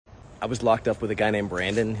I was locked up with a guy named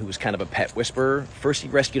Brandon who was kind of a pet whisperer. First, he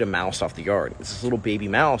rescued a mouse off the yard. It's this little baby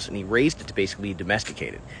mouse, and he raised it to basically be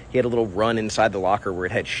domesticated. He had a little run inside the locker where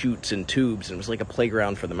it had chutes and tubes, and it was like a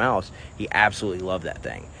playground for the mouse. He absolutely loved that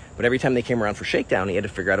thing. But every time they came around for shakedown, he had to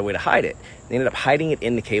figure out a way to hide it. They ended up hiding it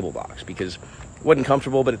in the cable box because it wasn't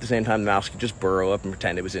comfortable, but at the same time, the mouse could just burrow up and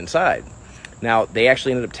pretend it was inside. Now, they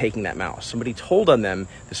actually ended up taking that mouse. Somebody told on them,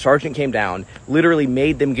 the sergeant came down, literally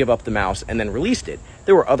made them give up the mouse, and then released it.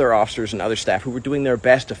 There were other officers and other staff who were doing their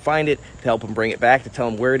best to find it, to help him bring it back, to tell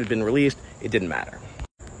him where it had been released. It didn't matter.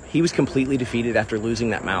 He was completely defeated after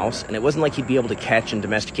losing that mouse, and it wasn't like he'd be able to catch and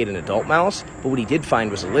domesticate an adult mouse, but what he did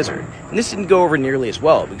find was a lizard. And this didn't go over nearly as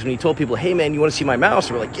well, because when he told people, hey man, you want to see my mouse?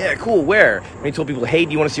 They were like, yeah, cool, where? When he told people, hey,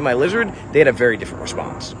 do you want to see my lizard? They had a very different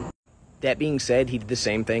response. That being said, he did the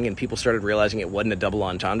same thing, and people started realizing it wasn't a double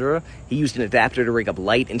entendre. He used an adapter to rig up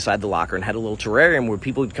light inside the locker and had a little terrarium where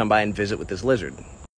people would come by and visit with this lizard.